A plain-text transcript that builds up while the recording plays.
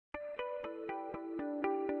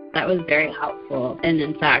That was very helpful. And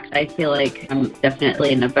in fact, I feel like I'm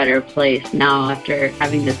definitely in a better place now after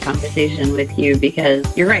having this conversation with you,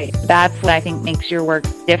 because you're right. That's what I think makes your work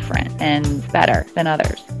different and better than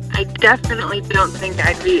others. I definitely don't think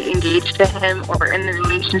I'd be engaged to him or in the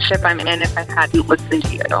relationship I'm in if I hadn't listened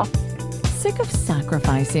to you. Sick of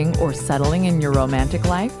sacrificing or settling in your romantic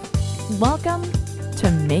life? Welcome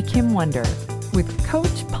to Make Him Wonder with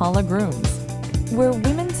Coach Paula Grooms, where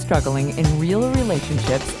women struggling in real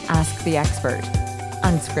relationships ask the expert.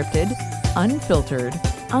 Unscripted, unfiltered,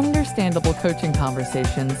 understandable coaching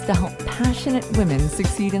conversations to help passionate women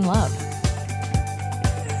succeed in love.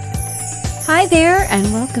 Hi there,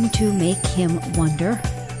 and welcome to Make Him Wonder.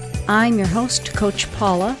 I'm your host, Coach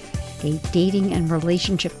Paula, a dating and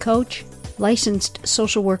relationship coach, licensed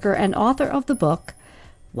social worker, and author of the book,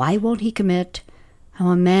 Why Won't He Commit? How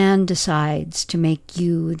a Man Decides to Make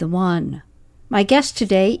You the One. My guest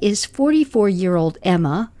today is 44-year-old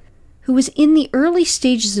Emma, who was in the early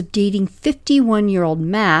stages of dating 51-year-old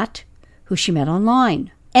Matt, who she met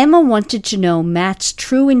online. Emma wanted to know Matt's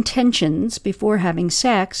true intentions before having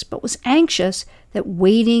sex, but was anxious that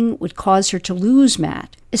waiting would cause her to lose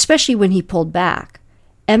Matt, especially when he pulled back.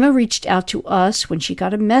 Emma reached out to us when she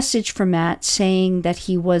got a message from Matt saying that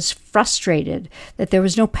he was frustrated, that there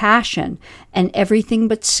was no passion, and everything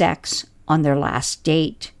but sex on their last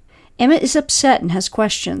date. Emma is upset and has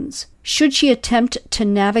questions. Should she attempt to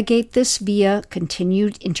navigate this via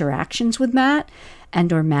continued interactions with Matt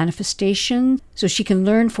and or manifestation so she can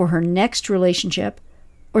learn for her next relationship,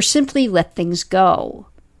 or simply let things go?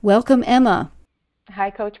 Welcome, Emma. Hi,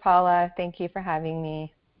 Coach Paula. Thank you for having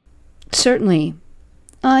me. Certainly.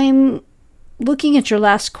 I'm looking at your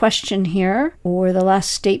last question here, or the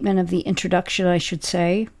last statement of the introduction, I should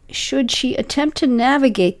say. Should she attempt to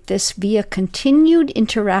navigate this via continued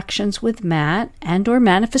interactions with Matt and or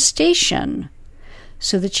manifestation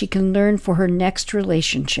so that she can learn for her next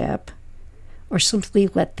relationship, or simply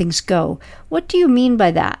let things go? What do you mean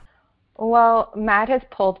by that? Well, Matt has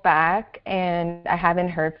pulled back, and I haven't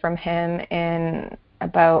heard from him in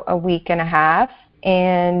about a week and a half,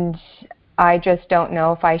 and I just don't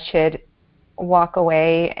know if I should walk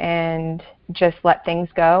away and just let things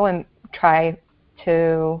go and try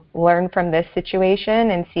to learn from this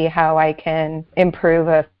situation and see how I can improve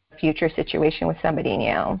a future situation with somebody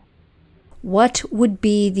new. What would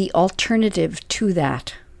be the alternative to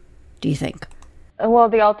that, do you think? Well,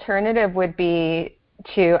 the alternative would be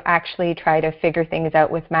to actually try to figure things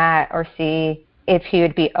out with Matt, or see if he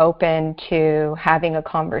would be open to having a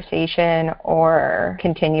conversation or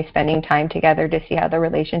continue spending time together to see how the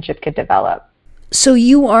relationship could develop. So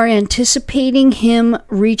you are anticipating him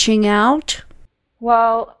reaching out?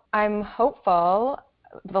 Well, I'm hopeful.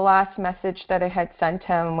 The last message that I had sent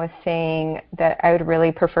him was saying that I would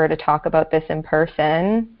really prefer to talk about this in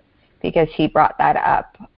person, because he brought that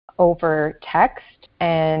up over text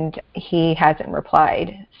and he hasn't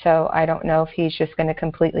replied. So I don't know if he's just going to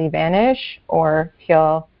completely vanish or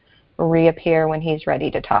he'll reappear when he's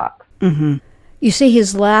ready to talk. Mm-hmm. You say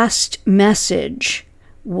his last message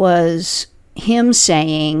was him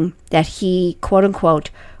saying that he, quote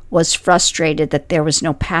unquote, was frustrated that there was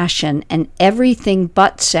no passion and everything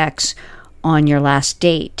but sex on your last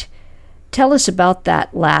date. Tell us about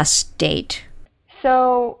that last date.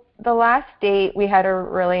 So the last date, we had a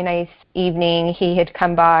really nice evening. He had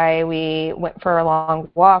come by. We went for a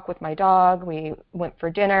long walk with my dog. We went for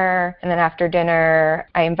dinner. And then after dinner,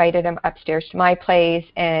 I invited him upstairs to my place.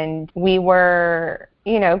 And we were,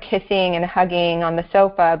 kissing and hugging on the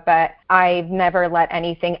sofa. But I've never let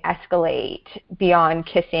anything escalate beyond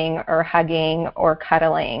kissing or hugging or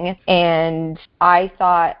cuddling. And I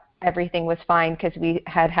thought everything was fine because we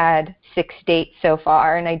had 6 dates so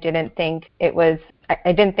far. And I didn't think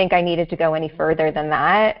I needed to go any further than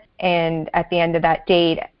that. And at the end of that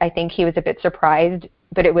date, I think he was a bit surprised,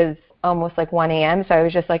 but it was almost like 1 a.m. So I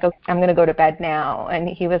was just like, okay, I'm going to go to bed now. And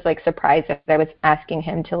he was like surprised that I was asking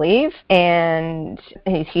him to leave. And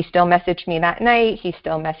he still messaged me that night. He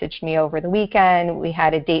still messaged me over the weekend. We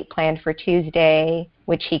had a date planned for Tuesday,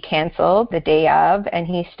 which he canceled the day of. And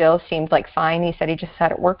he still seemed like fine. He said he just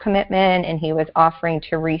had a work commitment and he was offering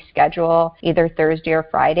to reschedule either Thursday or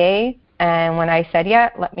Friday. And when I said, yeah,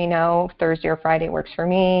 let me know, Thursday or Friday works for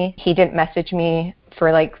me, he didn't message me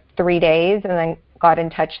for like 3 days, and then got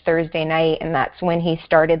in touch Thursday night, and that's when he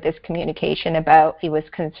started this communication about he was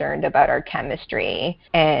concerned about our chemistry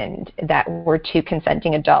and that we're two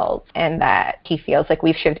consenting adults and that he feels like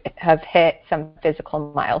we should have hit some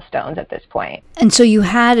physical milestones at this point. And so you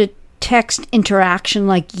had a text interaction,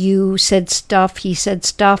 like you said stuff, he said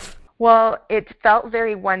stuff? Well, it felt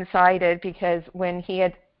very one-sided because when he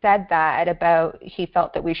had said that about he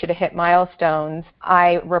felt that we should have hit milestones,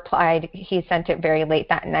 I replied, he sent it very late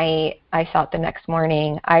that night. I saw it the next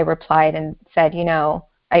morning. I replied and said,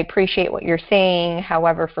 I appreciate what you're saying.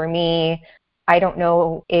 However, for me, I don't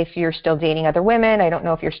know if you're still dating other women. I don't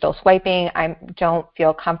know if you're still swiping. I don't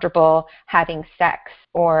feel comfortable having sex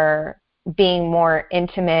or being more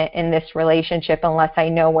intimate in this relationship unless I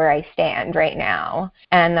know where I stand right now.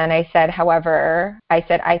 And then I said, however,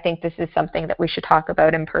 I think this is something that we should talk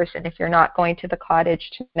about in person. If you're not going to the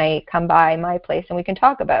cottage tonight, come by my place and we can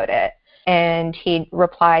talk about it. And he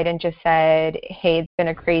replied and just said, hey, it's been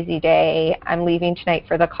a crazy day. I'm leaving tonight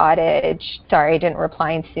for the cottage. Sorry, I didn't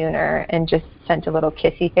reply sooner, and just sent a little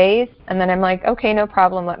kissy face. And then I'm like, okay, no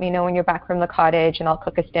problem. Let me know when you're back from the cottage and I'll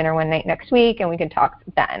cook us dinner one night next week and we can talk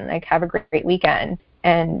then. Like, have a great weekend.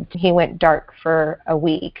 And he went dark for a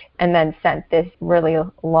week and then sent this really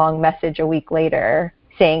long message a week later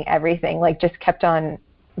saying everything, like just kept on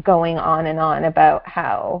going on and on about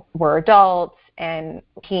how we're adults and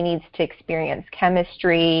he needs to experience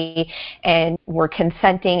chemistry and we're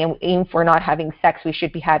consenting, and even if we're not having sex, we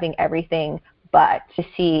should be having everything but to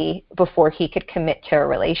see before he could commit to a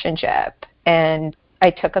relationship. And I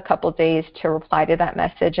took a couple days to reply to that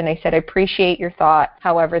message, and I said, I appreciate your thought.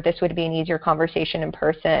 However, this would be an easier conversation in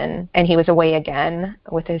person. And he was away again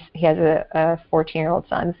he has a 14-year-old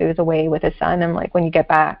son, so he was away with his son. I'm like, when you get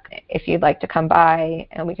back, if you'd like to come by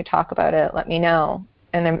and we could talk about it, let me know.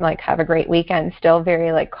 And I'm like, have a great weekend. Still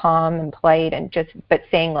very like calm and polite, and but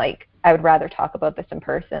saying like, I would rather talk about this in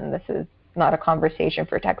person. This is not a conversation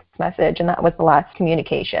for text message. And that was the last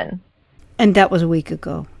communication. And that was a week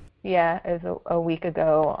ago. Yeah, it was a week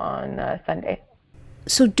ago on Sunday.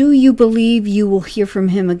 So do you believe you will hear from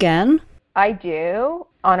him again? I do.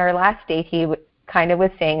 On our last date, he kind of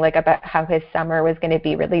was saying like about how his summer was going to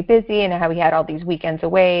be really busy and how he had all these weekends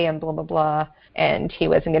away and blah, blah, blah. And he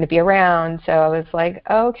wasn't going to be around. So I was like,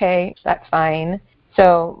 oh, okay, that's fine.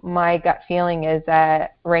 So my gut feeling is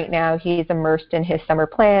that right now he's immersed in his summer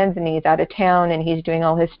plans and he's out of town and he's doing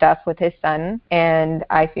all his stuff with his son. And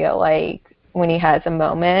I feel like when he has a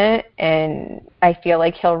moment, and I feel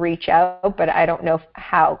like he'll reach out, but I don't know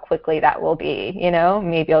how quickly that will be.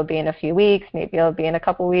 Maybe it'll be in a few weeks, maybe it'll be in a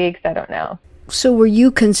couple weeks. I don't know. So were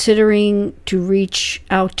you considering to reach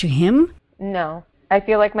out to him? No. I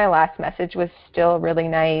feel like my last message was still really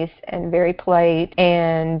nice and very polite.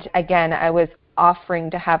 And again, I was offering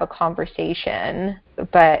to have a conversation,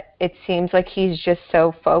 but it seems like he's just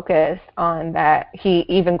so focused on that. He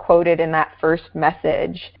even quoted in that first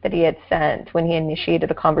message that he had sent when he initiated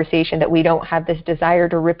the conversation that we don't have this desire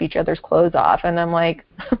to rip each other's clothes off. And I'm like,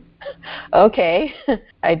 okay.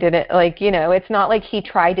 I didn't, it's not like he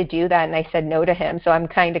tried to do that and I said no to him. So I'm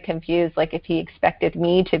kind of confused, like if he expected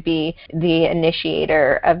me to be the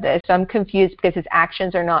initiator of this. So I'm confused because his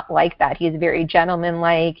actions are not like that. He's very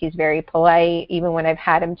gentlemanlike. He's very polite. Even when I've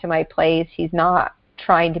had him to my place, he's not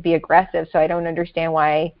trying to be aggressive. So I don't understand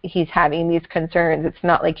why he's having these concerns. It's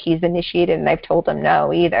not like he's initiated and I've told him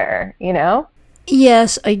no either,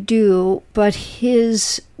 Yes, I do. But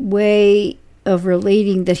his way of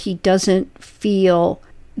relating that he doesn't feel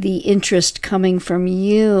the interest coming from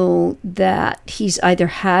you that he's either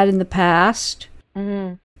had in the past,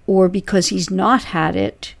 or because he's not had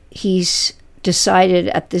it, he's decided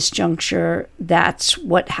at this juncture that's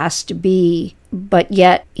what has to be. But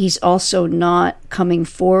yet he's also not coming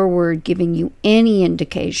forward, giving you any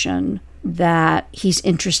indication that he's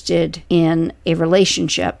interested in a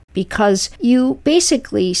relationship, because you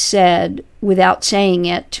basically said, without saying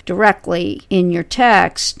it directly in your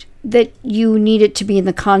text, that you need it to be in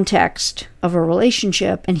the context of a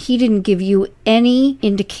relationship, and he didn't give you any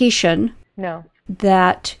indication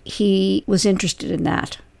that he was interested in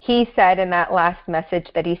that. He said in that last message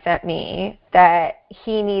that he sent me that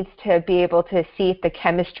he needs to be able to see if the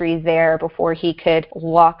chemistry is there before he could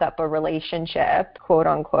lock up a relationship, quote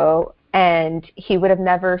unquote. And he would have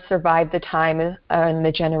never survived the time and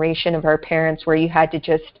the generation of our parents where you had to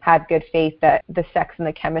just have good faith that the sex and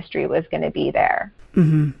the chemistry was going to be there.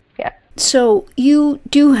 Mm-hmm. Yeah. So you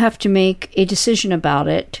do have to make a decision about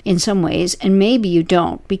it in some ways, and maybe you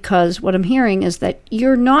don't, because what I'm hearing is that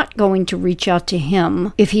you're not going to reach out to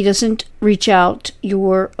him. If he doesn't reach out,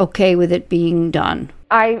 you're okay with it being done.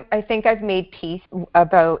 I think I've made peace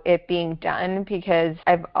about it being done because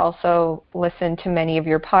I've also listened to many of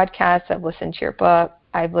your podcasts. I've listened to your book.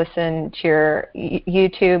 I've listened to your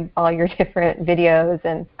YouTube, all your different videos,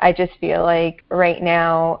 and I just feel like right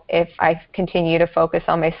now, if I continue to focus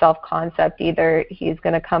on my self-concept, either he's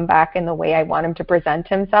going to come back in the way I want him to present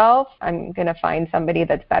himself, I'm going to find somebody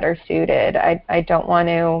that's better suited. I don't want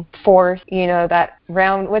to force, that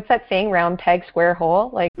what's that saying? Round peg, square hole?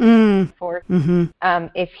 Like, for,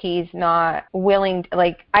 if he's not willing,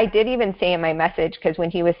 like, I did even say in my message, because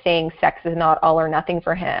when he was saying sex is not all or nothing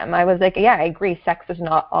for him, I was like, yeah, I agree. Sex is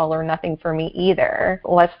not all or nothing for me either.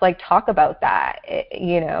 Let's like talk about that,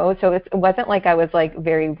 So it wasn't like I was like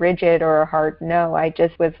very rigid or a hard no. I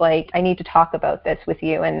just was like, I need to talk about this with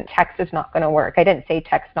you, and text is not going to work. I didn't say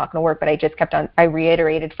text is not going to work, but I just I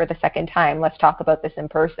reiterated for the second time, let's talk about this in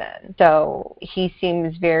person. So he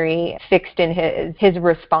seems very fixed in his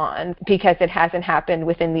response because it hasn't happened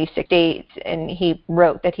within these 6 days. And he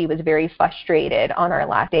wrote that he was very frustrated on our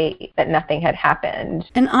last date, that nothing had happened.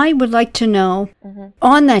 And I would like to know,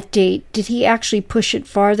 on that date, did he actually push it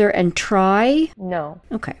farther and try? No.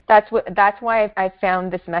 Okay. That's why I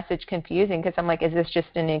found this message confusing, because I'm like, is this just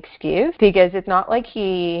an excuse? Because it's not like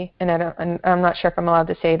he, and I'm not sure if I'm allowed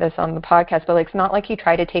to say this on the podcast, but like, it's not like he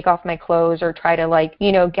tried to take off my clothes or try to like,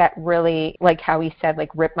 get really, like how he said, like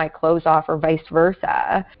rip my clothes off or vice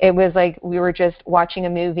versa. It was like we were just watching a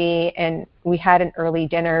movie and we had an early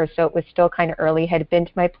dinner, so it was still kind of early. Had been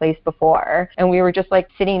to my place before, and we were just like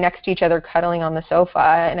sitting next to each other, cuddling on the sofa.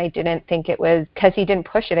 And I didn't think it was, because he didn't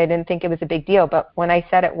push it, I didn't think it was a big deal. But when I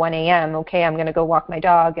said at 1 a.m., okay, I'm going to go walk my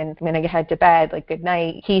dog and I'm going to head to bed, like good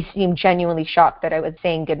night, he seemed genuinely shocked that I was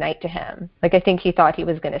saying good night to him. Like I think he thought he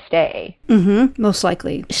was going to stay. Most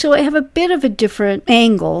likely. So I have a bit of a different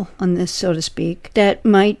angle on this, so to speak, that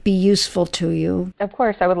might be useful to you. Of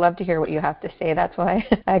course, I would love to hear what you have to say. That's why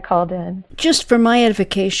I called in. Just for my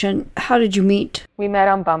edification, how did you meet? We met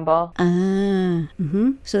on Bumble.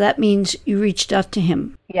 So that means you reached out to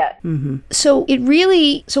him. Yes. So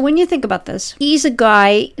when you think about this, he's a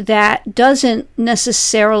guy that doesn't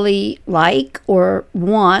necessarily like or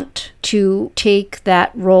want to take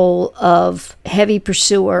that role of heavy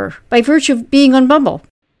pursuer by virtue of being on Bumble.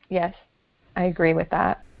 Yes, I agree with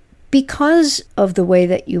that. Because of the way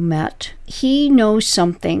that you met, he knows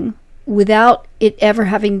something without it ever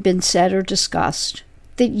having been said or discussed,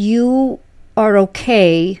 that you are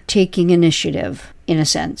okay taking initiative, in a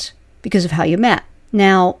sense, because of how you met.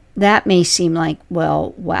 Now, that may seem like,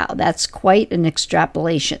 well, wow, that's quite an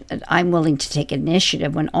extrapolation, that I'm willing to take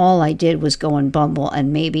initiative when all I did was go on Bumble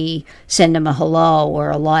and maybe send him a hello or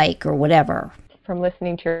a like or whatever. From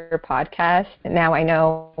listening to your podcast, now I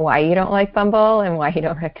know why you don't like Bumble and why you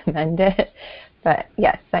don't recommend it. But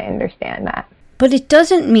yes, I understand that. But it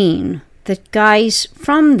doesn't mean that guys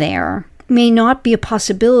from there may not be a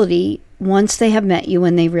possibility once they have met you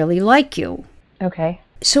and they really like you. Okay.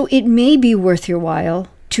 So it may be worth your while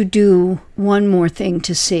to do one more thing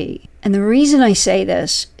to see. And the reason I say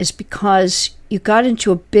this is because you got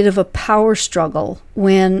into a bit of a power struggle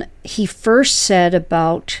when he first said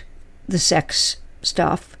about the sex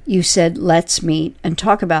stuff. You said, let's meet and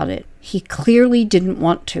talk about it. He clearly didn't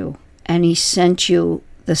want to. And he sent you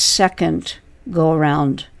the second go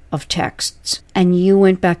around of texts. And you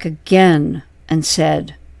went back again and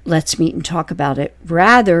said, let's meet and talk about it,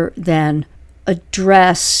 rather than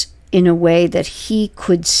address in a way that he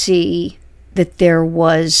could see that there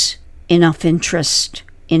was enough interest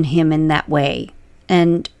in him in that way.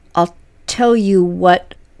 And I'll tell you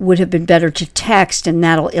what would have been better to text, and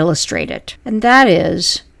that'll illustrate it. And that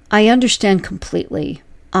is, I understand completely.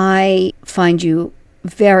 I find you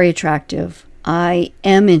very attractive. I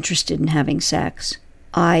am interested in having sex.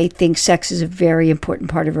 I think sex is a very important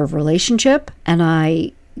part of a relationship, and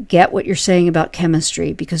I get what you're saying about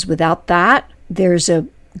chemistry, because without that, there's a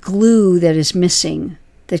glue that is missing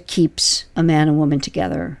that keeps a man and woman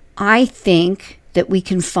together. I think that we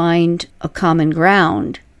can find a common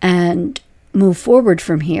ground and move forward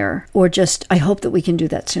from here, or just, I hope that we can do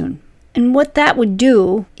that soon. And what that would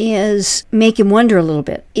do is make him wonder a little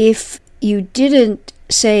bit. If you didn't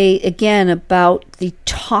say again about the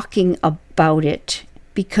talking about it,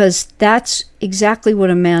 because that's exactly what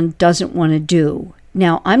a man doesn't want to do.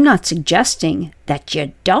 Now, I'm not suggesting that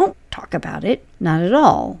you don't talk about it, not at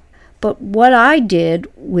all. But what I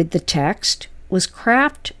did with the text was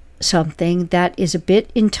craft something that is a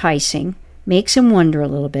bit enticing, makes him wonder a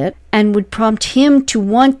little bit, and would prompt him to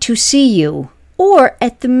want to see you, or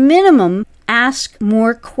at the minimum, ask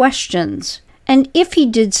more questions. And if he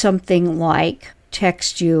did something like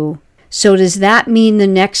text you, so does that mean the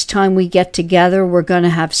next time we get together we're going to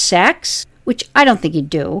have sex? Which I don't think he'd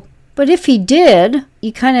do. But if he did,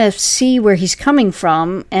 you kind of see where he's coming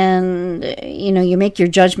from, and, you make your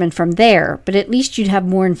judgment from there. But at least you'd have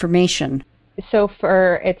more information. So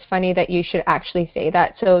it's funny that you should actually say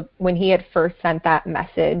that. So when he had first sent that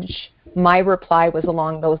message, my reply was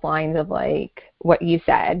along those lines of like what you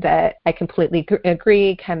said, that I completely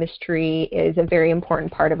agree. Chemistry is a very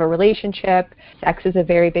important part of a relationship. Sex is a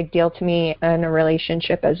very big deal to me in a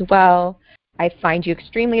relationship as well. I find you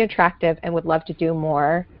extremely attractive and would love to do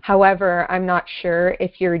more. However, I'm not sure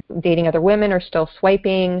if you're dating other women or still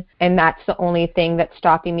swiping, and that's the only thing that's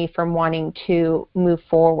stopping me from wanting to move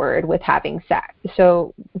forward with having sex.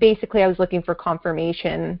 So basically, I was looking for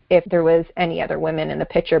confirmation if there was any other women in the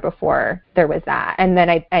picture before there was that. And then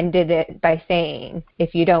I ended it by saying,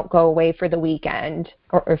 if you don't go away for the weekend,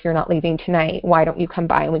 or if you're not leaving tonight, why don't you come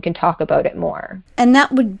by and we can talk about it more? And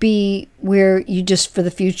that would be where you just, for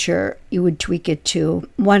the future, you would tweak it to,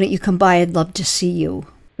 why don't you come by? I'd love to see you.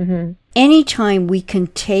 Mm-hmm. Anytime we can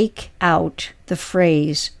take out the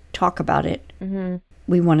phrase, talk about it,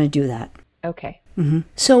 we want to do that. Okay.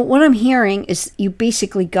 So what I'm hearing is you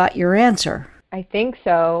basically got your answer. I think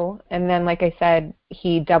so. And then, like I said,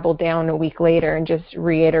 he doubled down a week later and just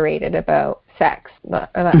reiterated about sex,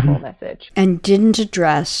 that whole message. And didn't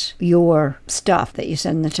address your stuff that you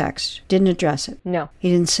said in the text. Didn't address it. No.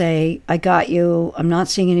 He didn't say, I got you. I'm not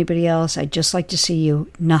seeing anybody else. I'd just like to see you.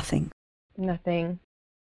 Nothing. Nothing.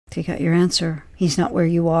 Take out your answer. He's not where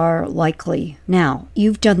you are, likely. Now,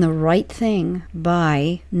 you've done the right thing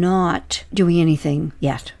by not doing anything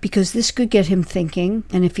yet, because this could get him thinking,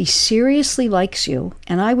 and if he seriously likes you,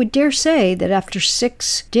 and I would dare say that after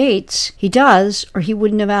 6 dates, he does, or he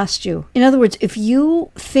wouldn't have asked you. In other words, if you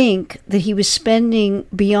think that he was spending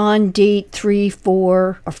beyond date 3,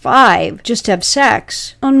 4, or 5 just to have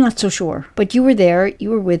sex, I'm not so sure. But you were there, you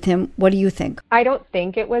were with him. What do you think? I don't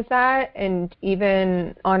think it was that. And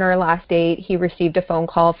even on our last date, he received a phone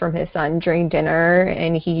call from his son during dinner,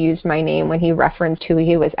 and he used my name when he referenced who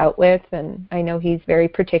he was out with. And I know he's very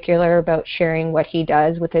particular about sharing what he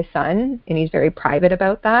does with his son, and he's very private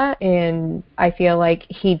about that. And I feel like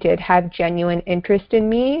he did have genuine interest in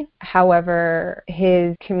me. However,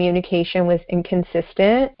 his communication was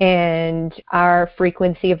inconsistent, and our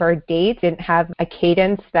frequency of our dates didn't have a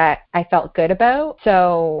cadence that I felt good about.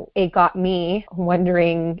 So it got me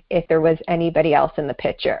wondering if there was anybody else in the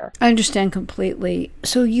picture. I understand completely.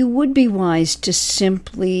 So you would be wise to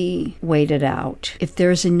simply wait it out. If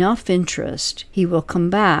there's enough interest, he will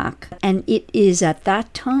come back. And it is at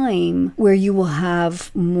that time where you will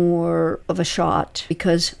have more of a shot.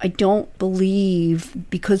 Because I don't believe,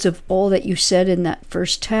 because of all that you said in that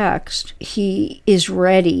first text, he is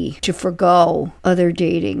ready to forgo other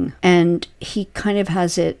dating. And he kind of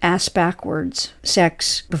has it ass backwards,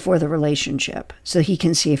 sex before the relationship, so he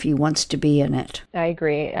can see if he wants to be in it. I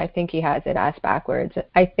agree. I think he has it ass backwards.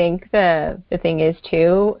 I think the thing is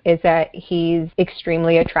too, is that he's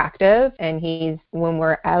extremely attractive, and when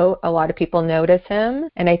we're out, a lot of people notice him,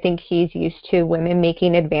 and I think he's used to women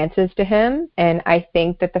making advances to him. And I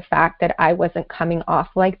think that the fact that I wasn't coming off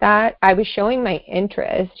like that, I was showing my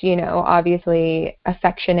interest, obviously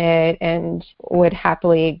affectionate, and would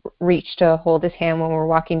happily reach to hold his hand when we're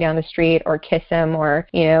walking down the street, or kiss him, or,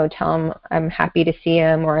 tell him I'm happy to see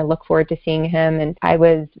him, or I look forward to seeing him. And I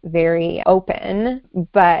was very open,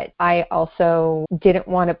 but I also didn't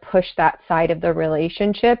want to push that side of the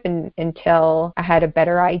relationship until I had a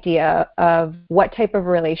better idea of what type of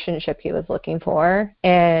relationship he was looking for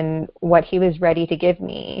and what he was ready to give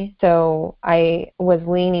me. So I was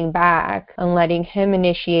leaning back and letting him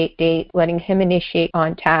initiate date, letting him initiate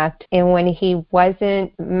contact. And when he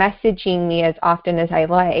wasn't messaging me as often as I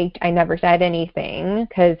liked, I never said anything,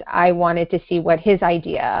 because I wanted to see what his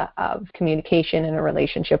idea of communication in a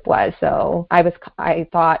relationship was. So I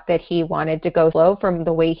thought that he wanted to go slow from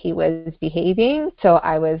the way he was behaving. So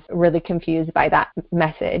I was really confused by that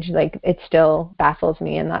message. Like, it still baffles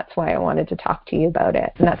me, and that's why I wanted to talk to you about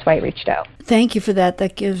it. And that's why I reached out. Thank you for that.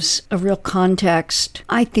 That gives a real context.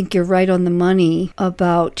 I think you're right on the money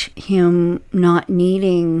about him not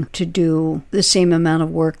needing to do the same amount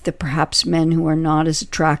of work that perhaps men who are not as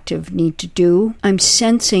attractive need to do. I'm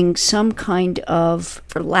sensing some kind of,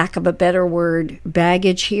 for lack of a better word,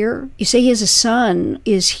 baggage here. You say he has a son.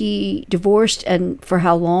 Is he divorced, and for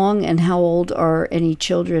how long, and how old are any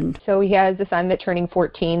children? So he has a son that's turning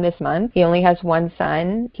 14 this month. He only has one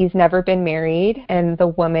son. He's never been married, and the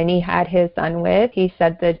woman he had his son with, he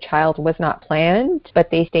said the child was not planned, but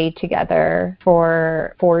they stayed together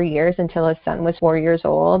for 4 years until his son was 4 years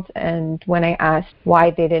old. And when I asked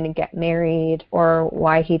why they didn't get married or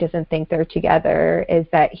why he doesn't think they're together, is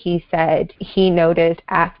that he said he noticed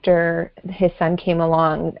after his son came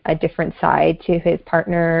along, a different different side to his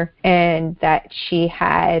partner, and that she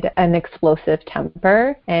had an explosive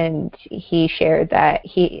temper. And he shared that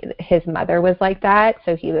his mother was like that.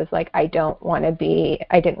 So he was like, I didn't want to be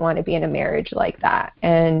in a marriage like that.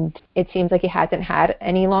 And it seems like he hasn't had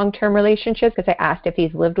any long-term relationships, because I asked if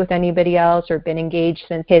he's lived with anybody else or been engaged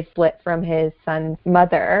since his split from his son's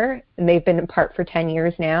mother. And they've been apart for 10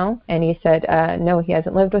 years now. And he said, no, he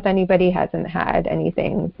hasn't lived with anybody, hasn't had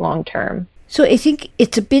anything long-term. So I think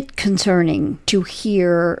it's a bit concerning to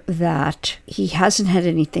hear that he hasn't had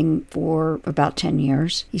anything for about 10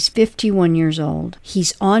 years. He's 51 years old.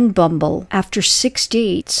 He's on Bumble after 6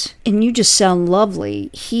 dates, and you just sound lovely.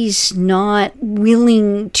 He's not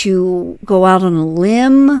willing to go out on a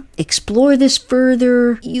limb, explore this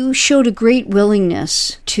further. You showed a great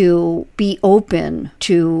willingness to be open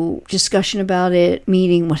to discussion about it,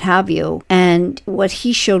 meeting, what have you. And what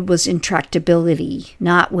he showed was intractability,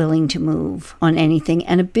 not willing to move on anything,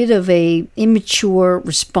 and a bit of a immature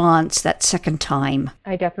response that second time.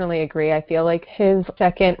 I definitely agree. I feel like his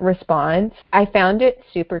second response, I found it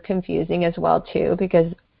super confusing as well too,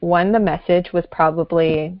 because one, the message was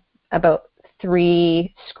probably about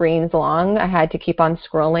 3 screens long. I had to keep on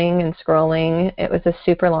scrolling and scrolling. It was a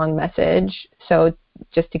super long message. So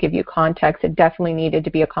just to give you context, it definitely needed to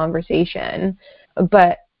be a conversation.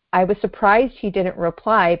 But I was surprised he didn't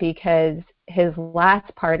reply, because his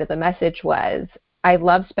last part of the message was, I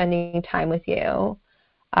love spending time with you.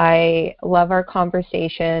 I love our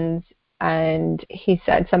conversations. And he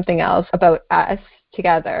said something else about us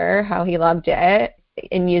together, how he loved it,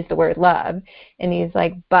 and used the word love. And he's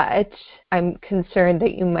like, but I'm concerned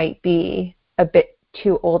that you might be a bit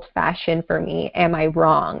too old-fashioned for me. Am I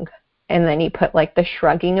wrong? And then he put like the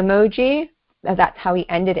shrugging emoji. That's how he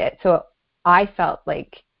ended it. So I felt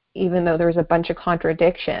like, even though there was a bunch of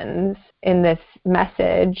contradictions in this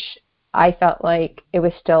message, I felt like it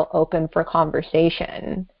was still open for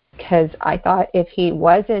conversation, because I thought if he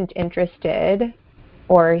wasn't interested,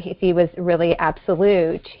 or if he was really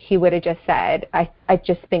absolute, he would have just said, I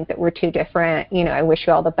just think that we're too different, I wish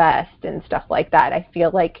you all the best and stuff like that. I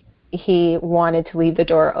feel like he wanted to leave the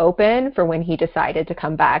door open for when he decided to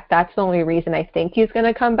come back. That's the only reason I think he's going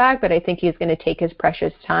to come back, but I think he's going to take his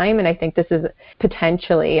precious time. And I think this is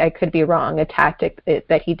potentially, I could be wrong, a tactic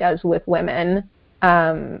that he does with women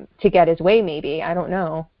to get his way, maybe. I don't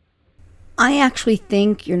know. I actually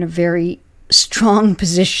think you're in a very strong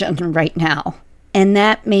position right now. And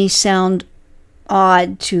that may sound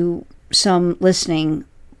odd to some listening,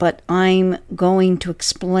 but I'm going to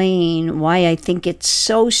explain why I think it's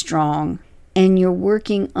so strong. And you're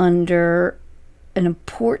working under an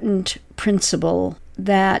important principle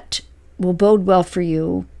that will bode well for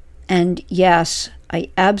you. And yes, I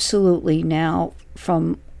absolutely now,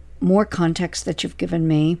 from more context that you've given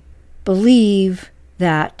me, believe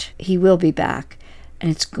that he will be back.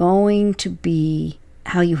 And it's going to be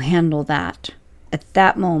how you handle that at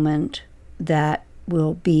that moment that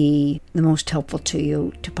will be the most helpful to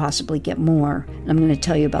you to possibly get more. And I'm going to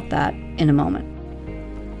tell you about that in a moment.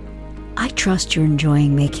 I trust you're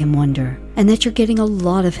enjoying Make Him Wonder, and that you're getting a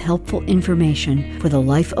lot of helpful information for the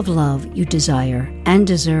life of love you desire and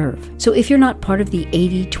deserve. So if you're not part of the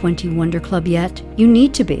 80/20 Wonder Club yet, you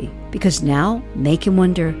need to be, because now Make Him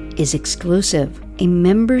Wonder is exclusive, a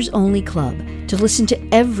members-only club to listen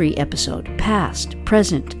to every episode, past,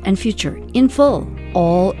 present, and future, in full,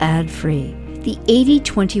 all ad-free. The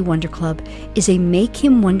 80/20 Wonder Club is a Make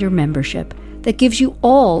Him Wonder membership that gives you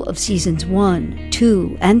all of seasons 1,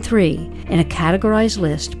 2, and 3 in a categorized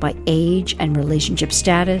list by age and relationship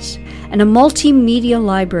status, and a multimedia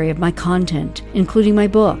library of my content, including my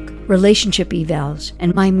book, Relationship Evals,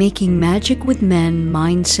 and my Making Magic with Men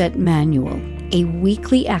Mindset Manual, a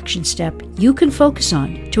weekly action step you can focus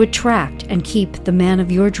on to attract and keep the man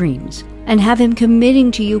of your dreams, and have him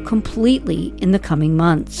committing to you completely in the coming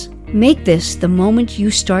months. Make this the moment you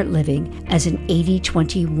start living as an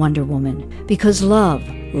 80/20 Wonder Woman, because love,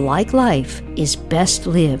 like life, is best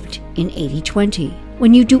lived in 80/20.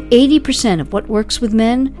 When you do 80% of what works with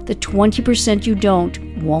men, the 20% you don't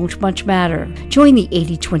won't much matter. Join the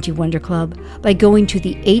 80/20 Wonder Club by going to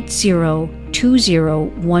the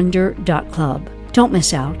 8020wonder.club. Don't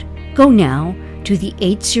miss out. Go now to the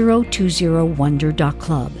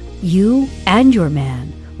 8020wonder.club. You and your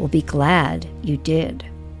man will be glad you did.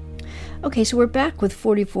 Okay, so we're back with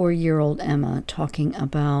 44-year-old Emma talking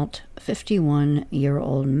about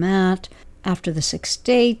 51-year-old Matt after the 6th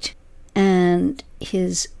date, and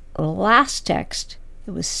his last text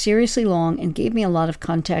that was seriously long and gave me a lot of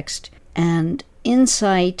context and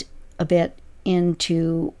insight a bit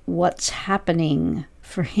into what's happening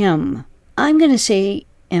for him. I'm going to say,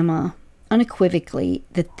 Emma, unequivocally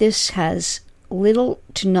that this has little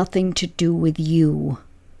to nothing to do with you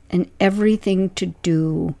and everything to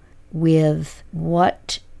do with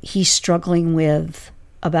what he's struggling with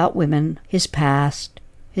about women, his past,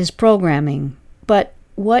 his programming. But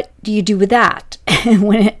what do you do with that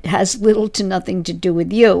when it has little to nothing to do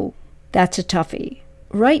with you? That's a toughie.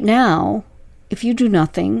 Right now, if you do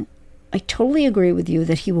nothing, I totally agree with you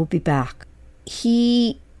that he will be back.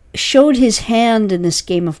 He showed his hand in this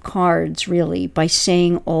game of cards, really, by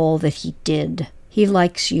saying all that he did. He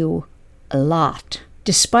likes you a lot.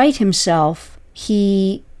 Despite himself,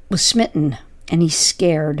 he was smitten and he's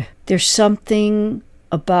scared. There's something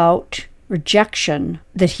about rejection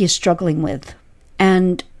that he is struggling with.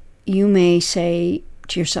 And you may say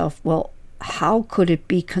to yourself, well, how could it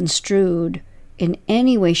be construed in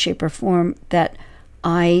any way, shape, or form that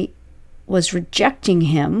I was rejecting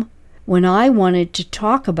him when I wanted to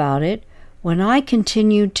talk about it, when I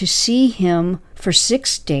continued to see him for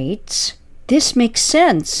 6 dates? This makes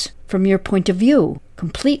sense from your point of view,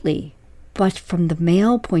 completely. But from the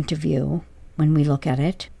male point of view, when we look at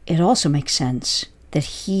it, it also makes sense that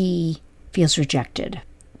he feels rejected.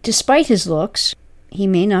 Despite his looks, he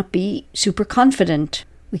may not be super confident.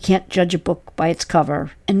 We can't judge a book by its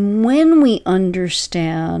cover. And when we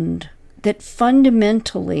understand that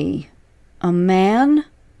fundamentally a man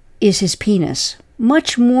is his penis,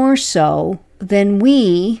 much more so than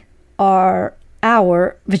we are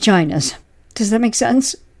our vaginas. Does that make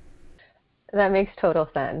sense? That makes total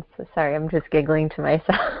sense. Sorry, I'm just giggling to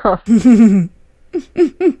myself.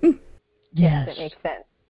 Yes, it makes sense.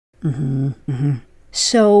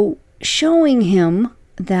 So showing him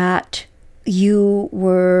that you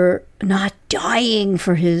were not dying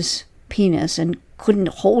for his penis and couldn't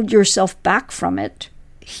hold yourself back from it,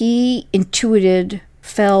 he intuited,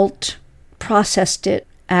 felt, processed it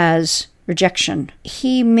as rejection.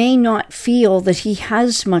 He may not feel that he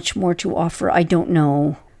has much more to offer, I don't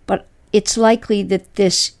know, but it's likely that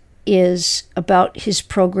this is about his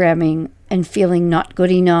programming and feeling not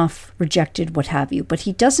good enough, rejected, what have you. But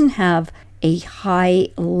he doesn't have a high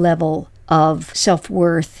level of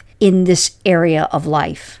self-worth in this area of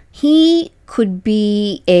life. He could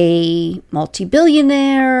be a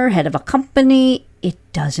multi-billionaire, head of a company. It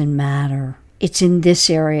doesn't matter. It's in this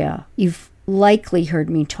area. You've likely heard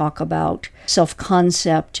me talk about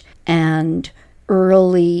self-concept and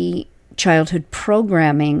early childhood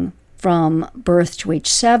programming from birth to age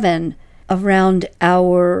 7 around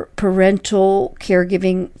our parental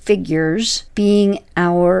caregiving figures being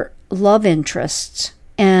our love interests.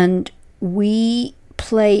 And we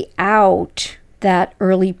play out that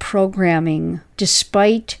early programming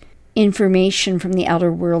despite information from the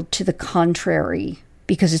outer world to the contrary,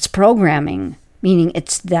 because it's programming, meaning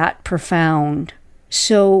it's that profound.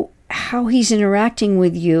 So how he's interacting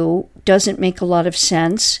with you doesn't make a lot of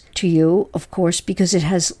sense to you, of course, because it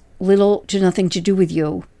has little to nothing to do with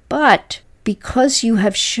you. But because you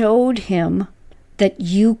have showed him that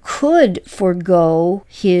you could forego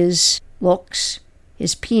his looks,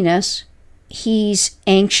 his penis, he's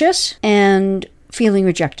anxious and feeling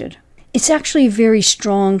rejected. It's actually a very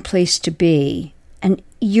strong place to be. And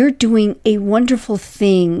you're doing a wonderful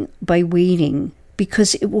thing by waiting,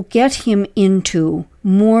 because it will get him into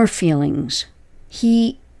more feelings.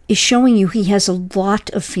 He is showing you he has a lot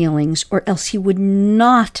of feelings, or else he would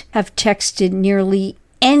not have texted nearly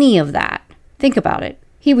any of that. Think about it.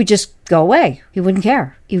 He would just go away. He wouldn't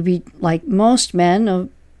care. He would be like most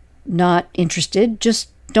men, not interested, just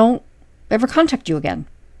don't ever contact you again.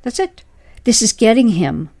 That's it. This is getting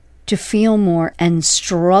him to feel more and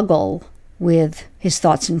struggle with his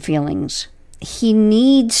thoughts and feelings. He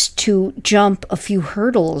needs to jump a few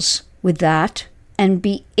hurdles with that and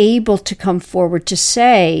be able to come forward to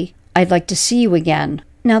say, I'd like to see you again.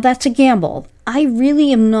 Now that's a gamble. I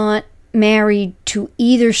really am not married to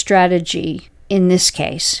either strategy in this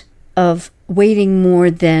case of waiting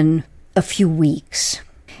more than a few weeks.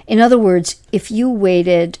 In other words, if you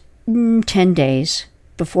waited 10 days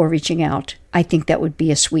before reaching out, I think that would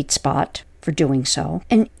be a sweet spot for doing so.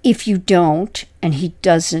 And if you don't, and he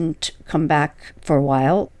doesn't come back for a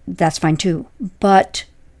while, that's fine too. But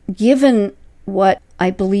given what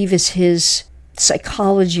I believe is his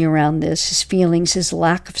psychology around this, his feelings, his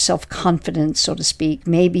lack of self-confidence, so to speak,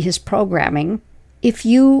 maybe his programming, if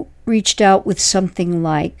you reached out with something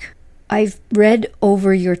like, I've read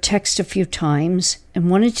over your text a few times and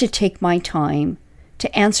wanted to take my time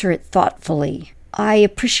to answer it thoughtfully. I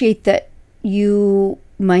appreciate that you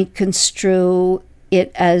might construe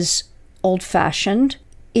it as old-fashioned.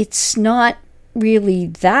 It's not really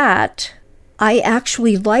that. I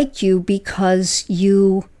actually like you because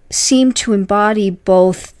you seem to embody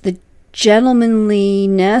both the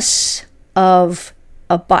gentlemanliness of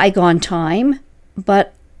a bygone time,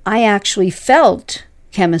 but I actually felt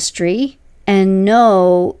chemistry and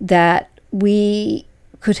know that we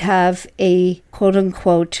could have a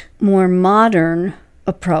quote-unquote more modern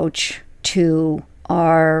approach to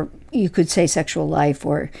our, you could say, sexual life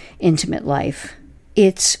or intimate life.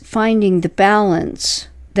 It's finding the balance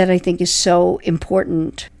that I think is so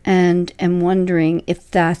important, and am wondering if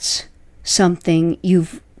that's something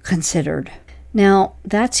you've considered. Now,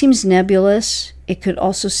 that seems nebulous. It could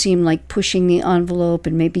also seem like pushing the envelope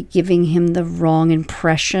and maybe giving him the wrong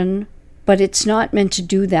impression, but it's not meant to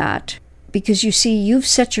do that, because you see, you've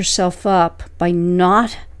set yourself up by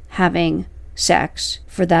not having sex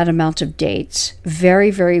for that amount of dates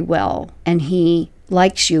very, very well, and he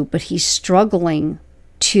likes you, but he's struggling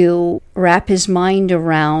to wrap his mind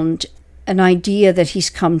around an idea that he's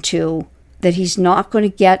come to, that he's not going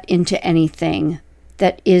to get into anything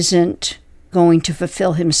that isn't going to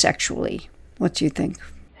fulfill him sexually. What do you think?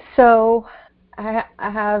 So I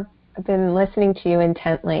have been listening to you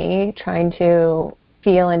intently, trying to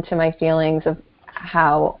feel into my feelings of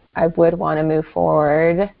how I would want to move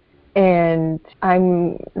forward. And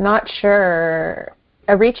I'm not sure.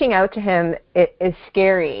 Reaching out to him is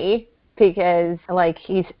scary, because like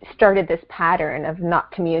he's started this pattern of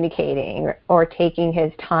not communicating or taking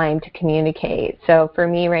his time to communicate. So for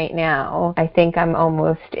me right now, I think I'm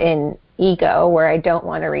almost in ego where I don't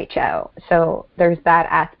want to reach out. So there's that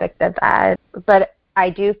aspect of that. But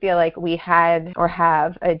I do feel like we had or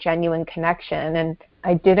have a genuine connection, and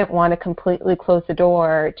I didn't want to completely close the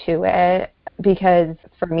door to it, because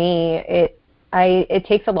for me, it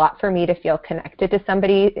takes a lot for me to feel connected to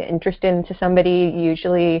somebody, interested into somebody.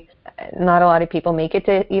 Usually not a lot of people make it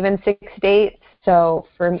to even 6 dates. So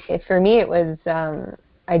for me, it was,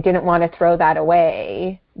 I didn't want to throw that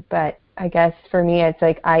away. But I guess for me, it's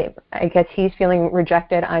like, I guess he's feeling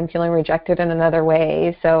rejected. I'm feeling rejected in another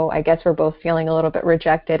way. So I guess we're both feeling a little bit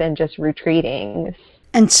rejected and just retreating.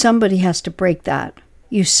 And somebody has to break that.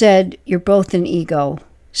 You said you're both in ego.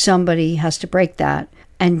 Somebody has to break that.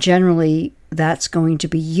 And generally, that's going to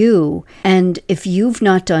be you. And if you've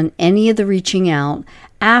not done any of the reaching out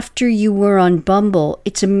after you were on Bumble,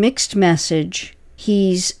 it's a mixed message.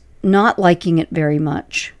 He's not liking it very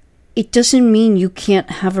much. It doesn't mean you can't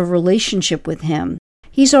have a relationship with him.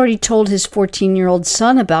 He's already told his 14-year-old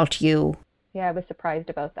son about you. Yeah, I was surprised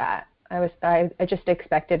about that. I just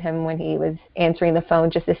expected him, when he was answering the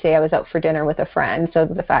phone, just to say I was out for dinner with a friend. So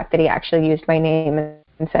the fact that he actually used my name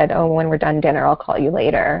and said, oh, when we're done dinner, I'll call you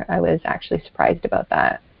later, I was actually surprised about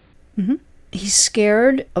that. Mm-hmm. He's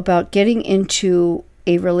scared about getting into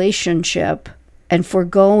a relationship and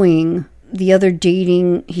foregoing the other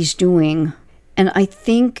dating he's doing. And I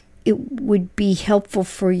think it would be helpful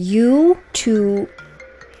for you to...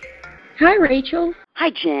 Hi, Rachel.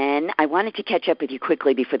 Hi, Jen. I wanted to catch up with you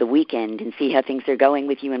quickly before the weekend and see how things are going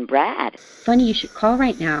with you and Brad. Funny you should call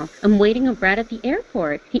right now. I'm waiting on Brad at the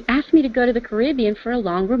airport. He asked me to go to the Caribbean for a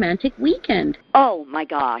long romantic weekend. Oh, my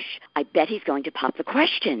gosh. I bet he's going to pop the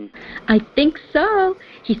question. I think so.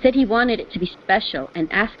 He said he wanted it to be special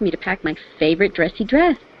and asked me to pack my favorite dressy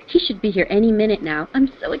dress. He should be here any minute now.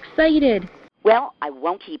 I'm so excited. Well, I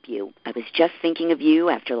won't keep you. I was just thinking of you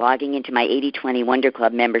after logging into my 80/20 Wonder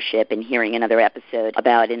Club membership and hearing another episode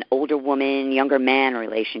about an older woman, younger man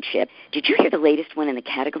relationship. Did you hear the latest one in the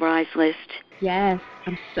categorized list? Yes,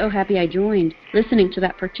 I'm so happy I joined. Listening to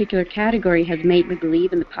that particular category has made me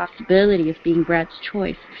believe in the possibility of being Brad's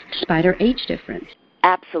choice, despite our age difference.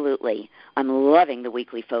 Absolutely. I'm loving the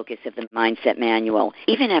weekly focus of the Mindset Manual.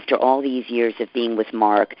 Even after all these years of being with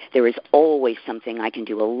Mark, there is always something I can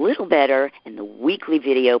do a little better, and the weekly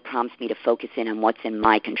video prompts me to focus in on what's in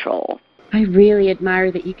my control. I really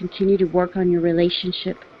admire that you continue to work on your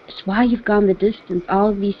relationship. It's why you've gone the distance all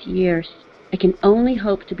of these years. I can only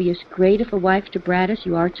hope to be as great of a wife to Brad as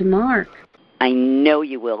you are to Mark. I know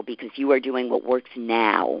you will, because you are doing what works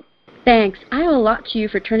now. Thanks. I owe a lot to you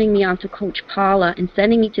for turning me on to Coach Paula and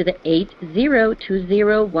sending me to the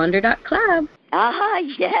 8020 Wonder.club. Ah,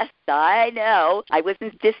 yes, I know. I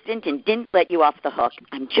wasn't distant and didn't let you off the hook.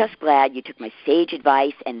 I'm just glad you took my sage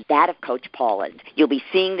advice and that of Coach Paula's. You'll be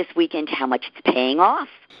seeing this weekend how much it's paying off.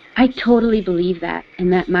 I totally believe that,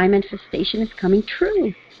 and that my manifestation is coming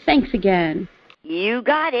true. Thanks again. You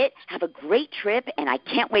got it. Have a great trip, and I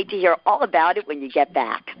can't wait to hear all about it when you get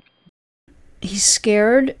back. He's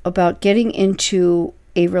scared about getting into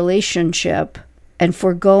a relationship and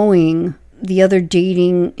foregoing the other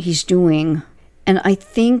dating he's doing. And I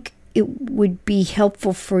think it would be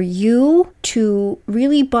helpful for you to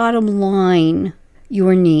really bottom line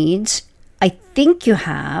your needs. I think you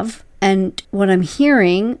have. And what I'm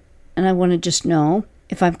hearing and I want to just know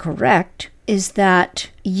if I'm correct, is that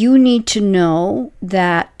you need to know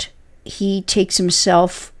that he takes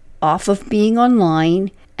himself off of being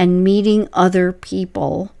online and meeting other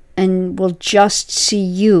people and will just see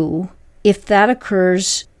you. If that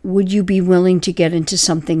occurs, would you be willing to get into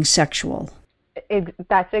something sexual?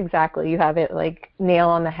 That's exactly, you have it like nail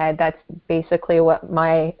on the head. That's basically what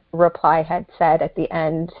my reply had said at the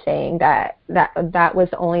end, saying that was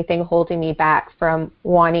the only thing holding me back from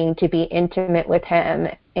wanting to be intimate with him.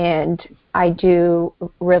 And I do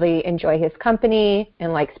really enjoy his company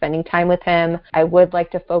and like spending time with him. I would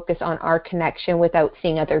like to focus on our connection without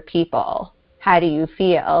seeing other people. How do you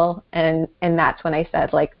feel? And that's when I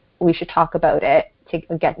said, like, we should talk about it.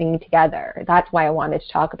 Getting together. That's why I wanted to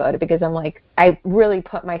talk about it, because I'm like, I really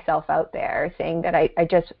put myself out there saying that I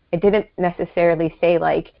didn't necessarily say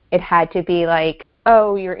like it had to be like,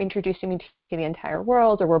 oh, you're introducing me to the entire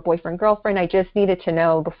world or we're boyfriend, girlfriend. I just needed to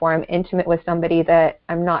know before I'm intimate with somebody that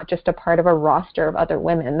I'm not just a part of a roster of other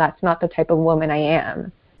women. That's not the type of woman I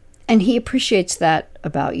am. And he appreciates that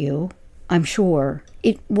about you, I'm sure.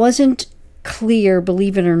 It wasn't clear,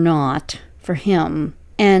 believe it or not, for him.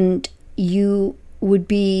 And you would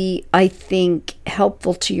be, I think,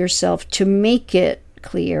 helpful to yourself to make it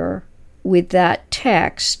clear with that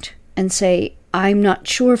text and say, I'm not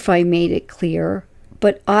sure if I made it clear,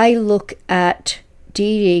 but I look at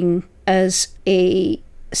dating as a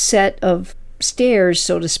set of stairs,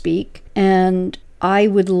 so to speak, and I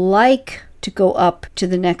would like to go up to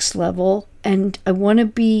the next level, and I want to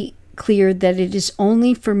be clear that it is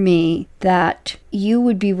only for me, that you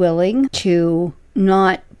would be willing to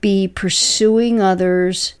not be pursuing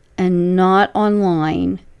others and not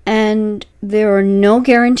online. And there are no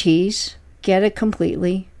guarantees. Get it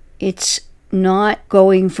completely. It's not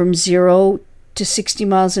going from 0 to 60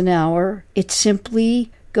 miles an hour. It's simply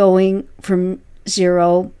going from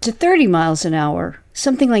 0 to 30 miles an hour,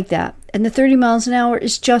 something like that. And the 30 miles an hour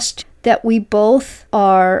is just that we both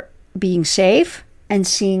are being safe and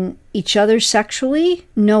seeing each other sexually,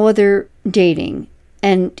 no other dating.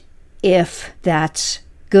 And if that's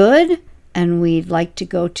good and we'd like to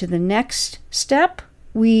go to the next step,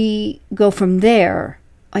 we go from there.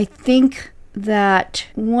 I think that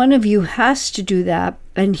one of you has to do that,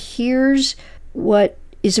 and here's what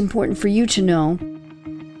is important for you to know.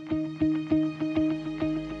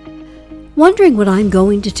 Wondering what I'm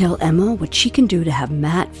going to tell Emma what she can do to have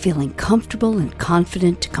Matt feeling comfortable and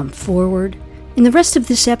confident to come forward? In the rest of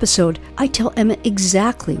this episode, I tell Emma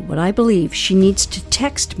exactly what I believe she needs to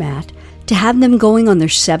text Matt to have them going on their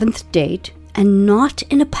 7th date, and not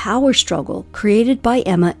in a power struggle created by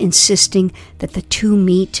Emma insisting that the two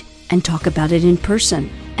meet and talk about it in person.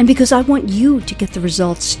 And because I want you to get the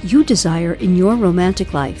results you desire in your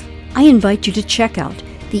romantic life, I invite you to check out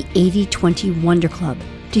the 80/20 Wonder Club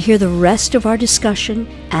to hear the rest of our discussion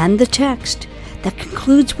and the text that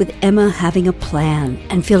concludes with Emma having a plan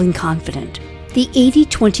and feeling confident. The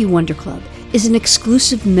 80/20 Wonder Club is an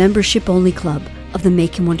exclusive membership-only club of the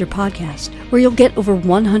Make Him Wonder podcast, where you'll get over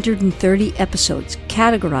 130 episodes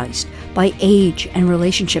categorized by age and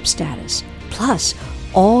relationship status, plus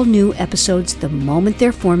all new episodes the moment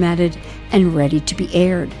they're formatted and ready to be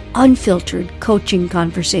aired. Unfiltered coaching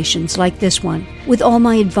conversations like this one, with all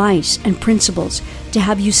my advice and principles to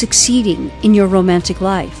have you succeeding in your romantic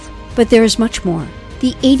life. But there is much more.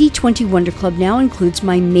 The 80/20 Wonder Club now includes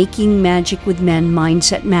my Making Magic with Men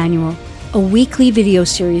Mindset Manual, a weekly video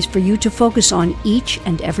series for you to focus on each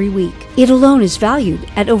and every week. It alone is valued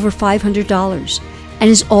at over $500 and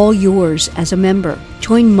is all yours as a member.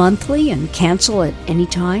 Join monthly and cancel at any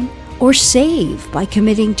time, or save by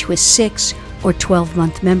committing to a 6 or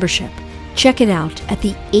 12-month membership. Check it out at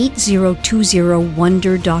the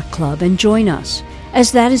 8020wonder.club and join us,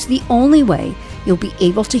 as that is the only way you'll be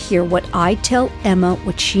able to hear what I tell Emma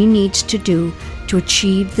what she needs to do to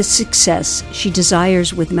achieve the success she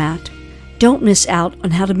desires with Matt. Don't miss out on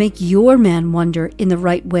how to make your man wonder in the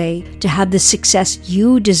right way to have the success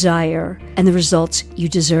you desire and the results you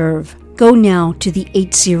deserve. Go now to the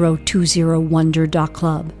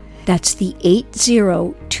 8020wonder.club. That's the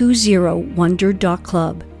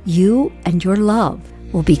 8020wonder.club. You and your love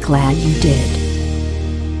will be glad you did.